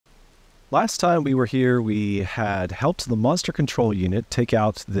last time we were here, we had helped the monster control unit take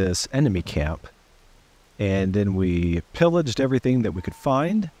out this enemy camp. And then we pillaged everything that we could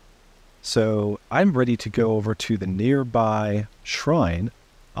find. So I'm ready to go over to the nearby shrine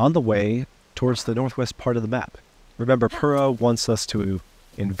on the way towards the northwest part of the map. Remember, Pura wants us to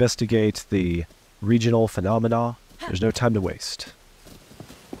investigate the regional phenomena. There's no time to waste.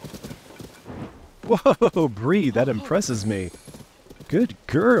 Whoa, Bree, that impresses me. Good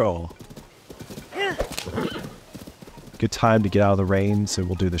girl. Good time to get out of the rain, so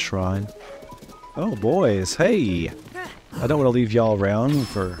we'll do the shrine. Oh, boys, hey. I don't want to leave y'all around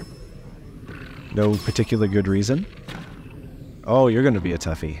for no particular good reason. Oh, you're going to be a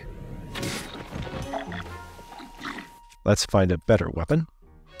toughie. Let's find a better weapon.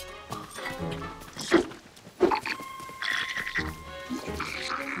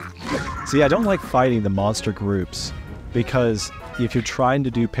 See, I don't like fighting the monster groups because if you're trying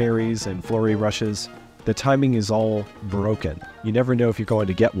to do parries and flurry rushes, the timing is all broken. You never know if you're going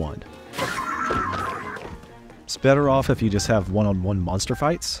to get one. It's better off if you just have one-on-one monster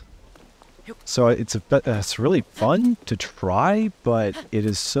fights. So it's really fun to try, but it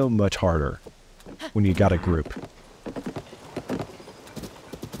is so much harder when you got a group.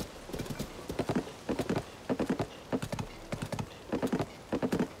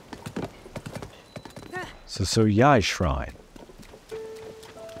 Susuyai Shrine.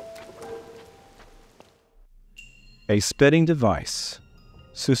 A spitting device.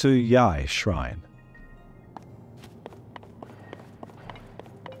 Susuyai Shrine.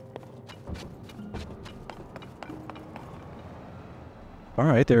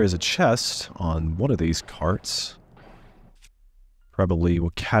 Alright, there is a chest on one of these carts. Probably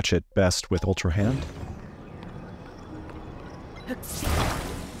will catch it best with Ultra Hand.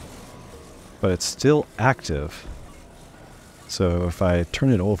 But it's still active. So if I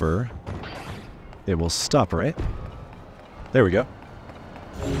turn it over, it will stop, right? There we go.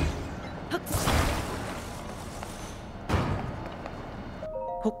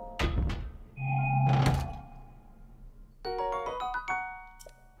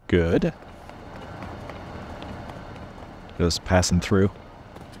 Good. Just passing through.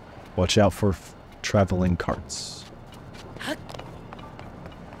 Watch out for traveling carts.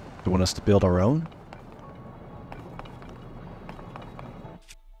 You want us to build our own?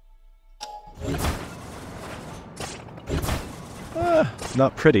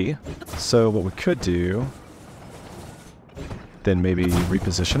 Not pretty. So what we could do, then maybe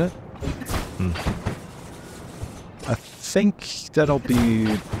reposition it. I think that'll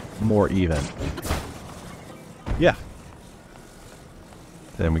be more even. Yeah.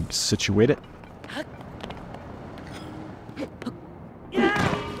 Then we situate it.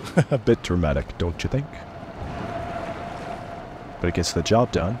 A bit dramatic, don't you think? But it gets the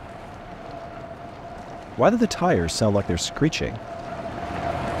job done. Why do the tires sound like they're screeching?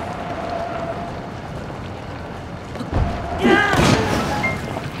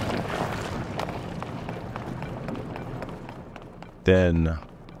 Then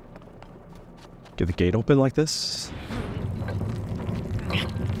get the gate open like this.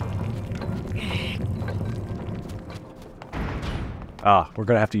 Ah, we're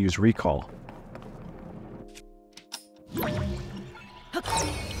gonna have to use recall.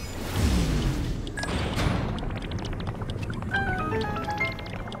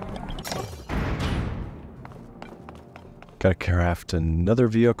 Gotta craft another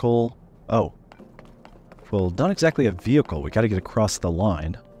vehicle. Oh. Well, not exactly a vehicle. We gotta get across the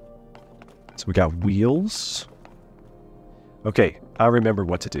line. So we got wheels. Okay, I remember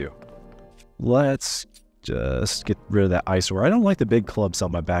what to do. Let's just get rid of that eyesore. I don't like the big clubs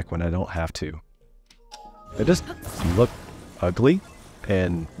on my back when I don't have to. They just look ugly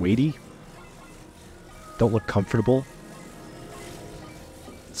and weighty. Don't look comfortable.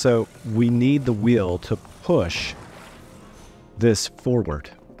 So we need the wheel to push this forward.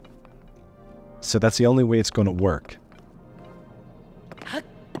 So that's the only way it's going to work.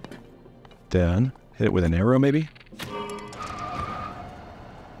 Then hit it with an arrow maybe.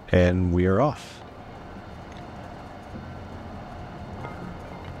 And we are off.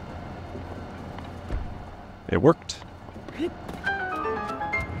 It worked.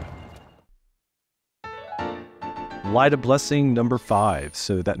 Light of Blessing number 5.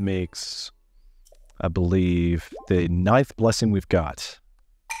 So that makes, I believe, the 9th blessing we've got.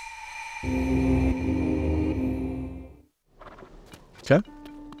 Okay.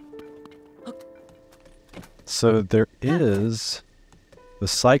 So there is the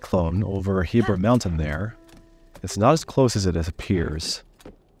cyclone over Hylore Mountain there. It's not as close as it appears.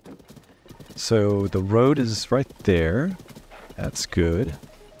 So the road is right there. That's good.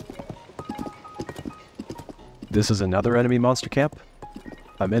 This is another enemy monster camp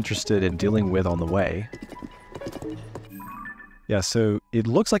I'm interested in dealing with on the way. Yeah, so it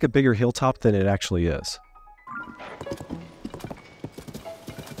looks like a bigger hilltop than it actually is.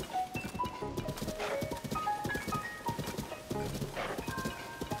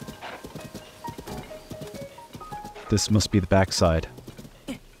 This must be the backside.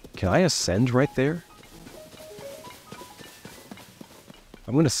 Can I ascend right there?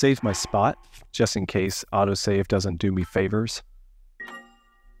 I'm going to save my spot, just in case autosave doesn't do me favors.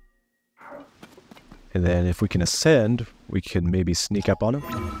 And then if we can ascend, we can maybe sneak up on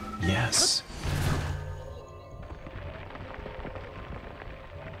him. Yes.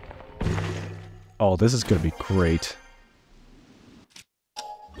 Oh, this is going to be great.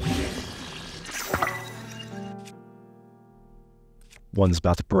 One's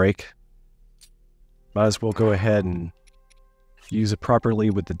about to break. Might as well go ahead and use it properly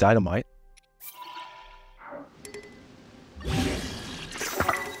with the dynamite.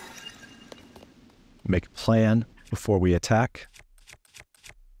 Make a plan before we attack.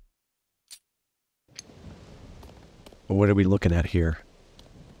 What are we looking at here?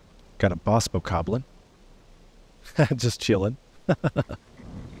 Got a boss bokoblin. Just chilling.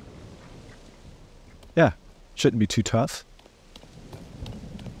 Yeah, shouldn't be too tough.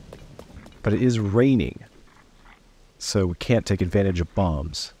 But it is raining, so we can't take advantage of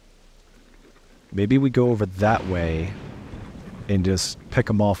bombs. Maybe we go over that way and just pick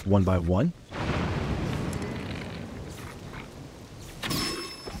them off one by one.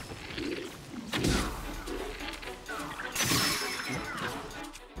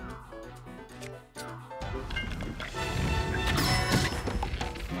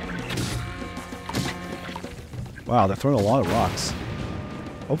 Wow, they're throwing a lot of rocks.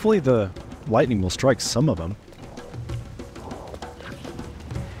 Hopefully the lightning will strike some of them.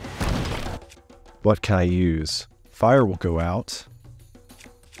 What can I use? Fire will go out.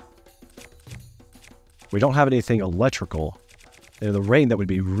 We don't have anything electrical. In the rain, that would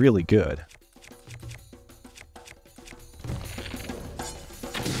be really good.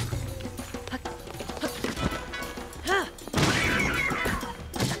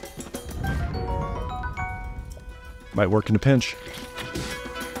 Might work in a pinch.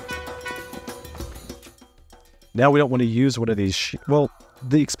 Now we don't want to use one of these... well,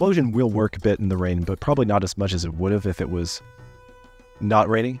 the explosion will work a bit in the rain, but probably not as much as it would have if it was not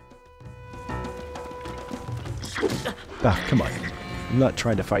raining. Ah, come on. I'm not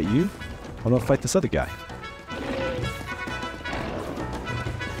trying to fight you. I want to fight this other guy.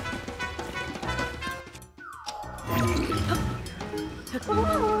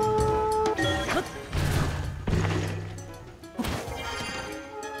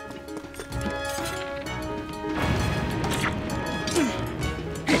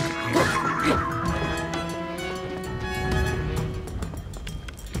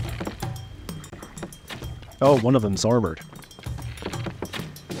 Oh, one of them's armored.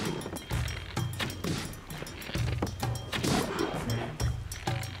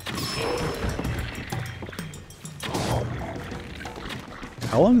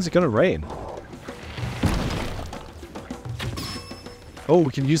 How long is it gonna rain? Oh,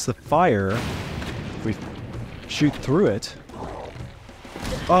 we can use the fire if we shoot through it.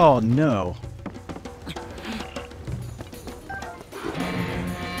 Oh, no.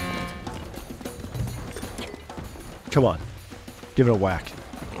 Come on. Give it a whack.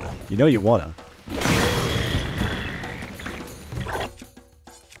 You know you wanna.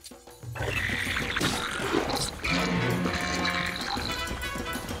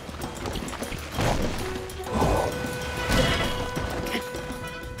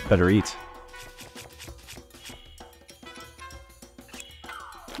 Better eat.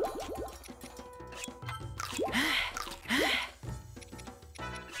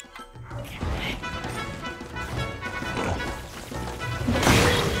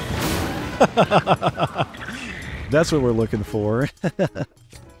 That's what we're looking for.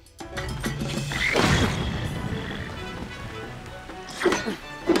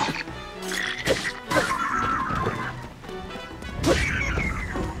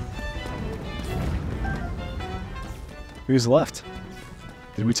 Who's left?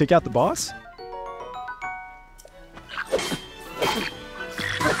 Did we take out the boss?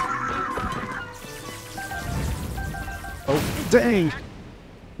 Oh, dang!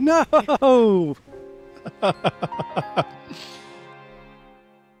 No!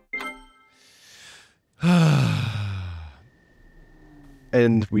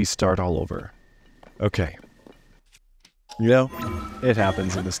 And we start all over. Okay. You know, it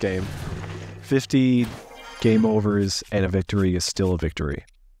happens in this game. 50 game overs and a victory is still a victory.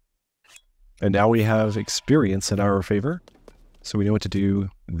 And now we have experience in our favor, so we know what to do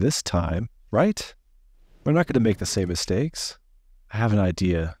this time, right? We're not going to make the same mistakes. I have an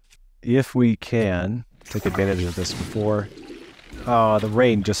idea. If we can take advantage of this before... Oh, the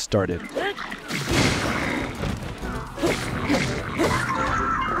rain just started.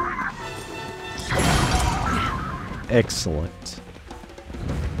 Excellent.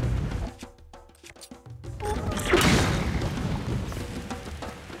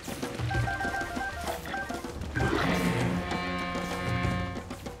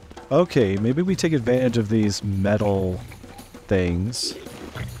 Okay, maybe we take advantage of these metal things.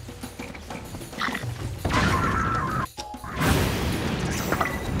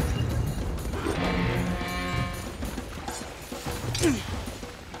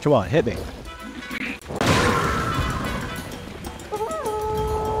 Come on, hit me.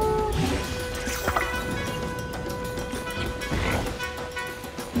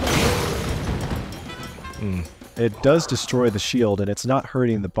 It does destroy the shield, and it's not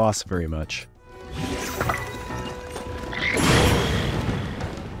hurting the boss very much.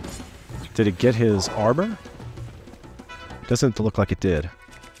 Did it get his armor? Doesn't look like it did.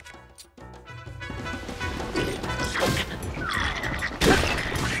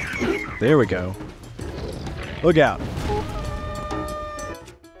 There we go. Look out.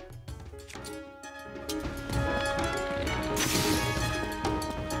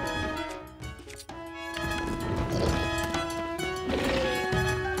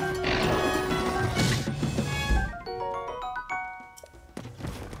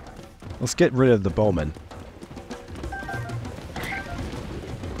 Let's get rid of the bowman.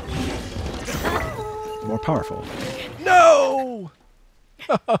 More powerful. No!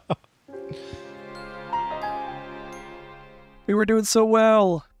 We were doing so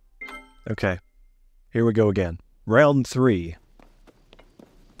well. Okay, here we go again. Round 3.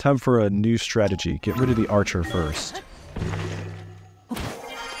 Time for a new strategy. Get rid of the archer first.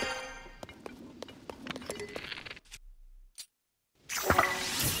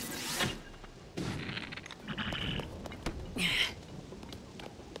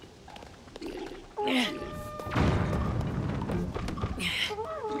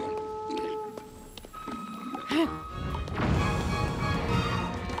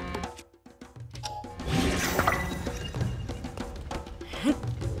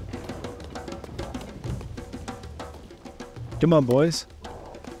 Come on, boys.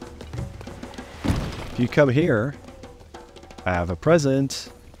 If you come here, I have a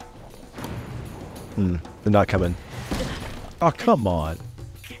present. They're not coming. Oh, come on.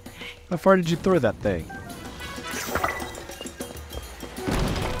 How far did you throw that thing?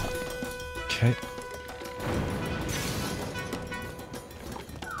 Okay.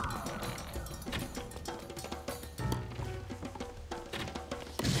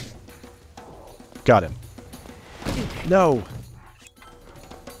 Got him. No!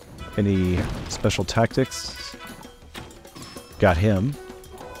 Any special tactics? Got him.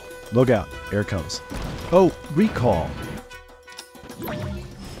 Look out. Here it comes. Oh, recall.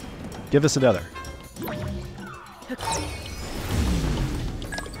 Give us another.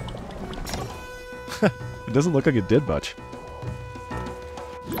 It doesn't look like it did much.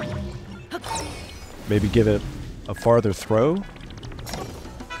 Maybe give it a farther throw?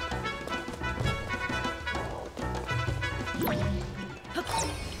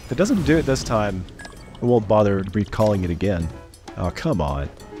 If it doesn't do it this time, I won't bother recalling it again. Oh, come on.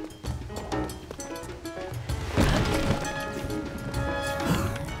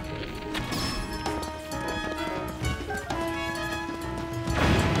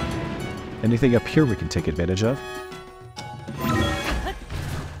 Anything up here we can take advantage of?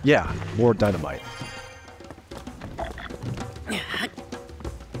 Yeah, more dynamite.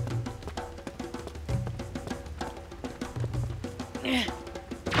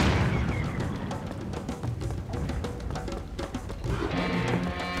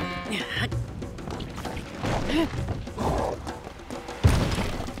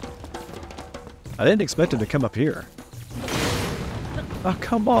 I didn't expect him to come up here. Oh,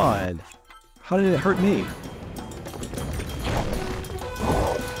 come on. How did it hurt me?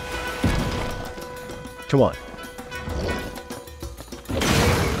 Come on.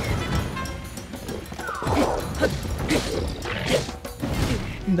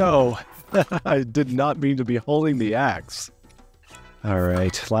 No. I did not mean to be holding the axe.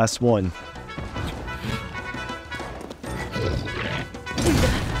 Alright, last one.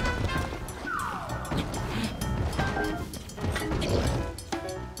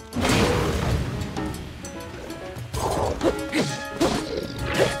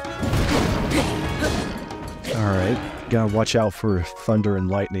 Alright, gotta watch out for thunder and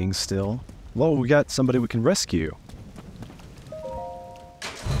lightning still. Whoa, we got somebody we can rescue.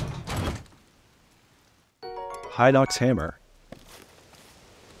 Hinox hammer.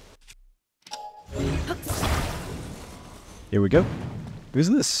 Here we go. Who's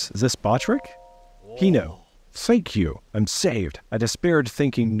this? Is this Botrick? Hino. Thank you. I'm saved. I despaired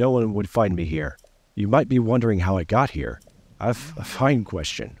thinking no one would find me here. You might be wondering how I got here. I've a fine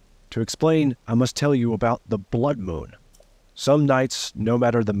question. To explain, I must tell you about the blood moon. Some nights, no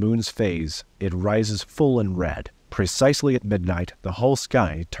matter the moon's phase, it rises full and red. Precisely at midnight, the whole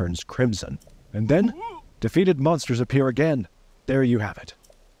sky turns crimson. And then, defeated monsters appear again. There you have it.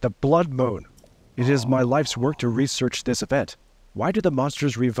 The blood moon. It is my life's work to research this event. Why do the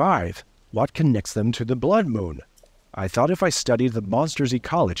monsters revive? What connects them to the blood moon? I thought if I studied the monster's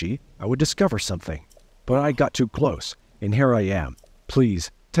ecology, I would discover something. But I got too close, and here I am.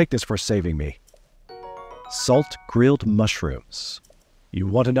 Please, take this for saving me. Salt grilled mushrooms. You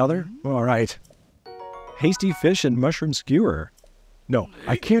want another? All right. Hasty fish and mushroom skewer. No,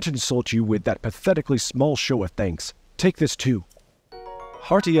 I can't insult you with that pathetically small show of thanks. Take this too.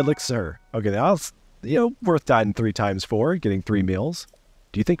 Hearty elixir. Okay, that's, worth dying 3 times for, getting 3 meals.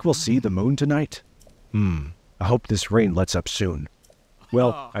 Do you think we'll see the moon tonight? I hope this rain lets up soon.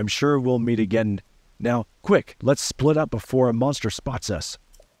 Well, I'm sure we'll meet again. Now, quick, let's split up before a monster spots us.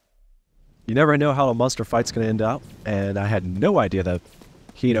 You never know how a monster fight's going to end up, and I had no idea that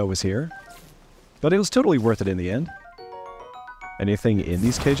Hino was here. But it was totally worth it in the end. Anything in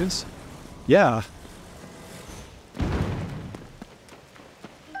these cages? Yeah.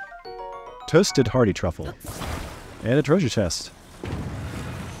 Toasted hardy truffle. And a treasure chest.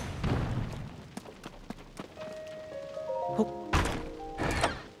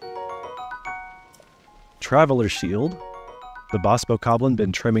 Traveler shield. The boss bokoblin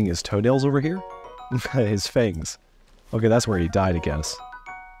been trimming his toenails over here? His fangs. Okay, that's where he died, I guess.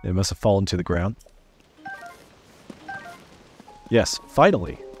 It must have fallen to the ground. Yes,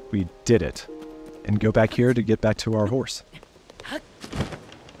 finally, we did it. And go back here to get back to our horse.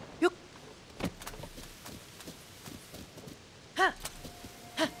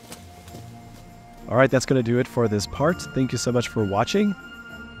 Alright, that's going to do it for this part. Thank you so much for watching.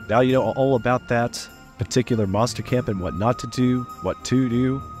 Now you know all about that particular monster camp and what not to do, what to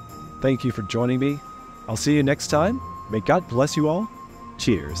do. Thank you for joining me. I'll see you next time. May God bless you all.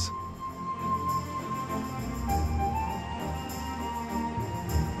 Cheers.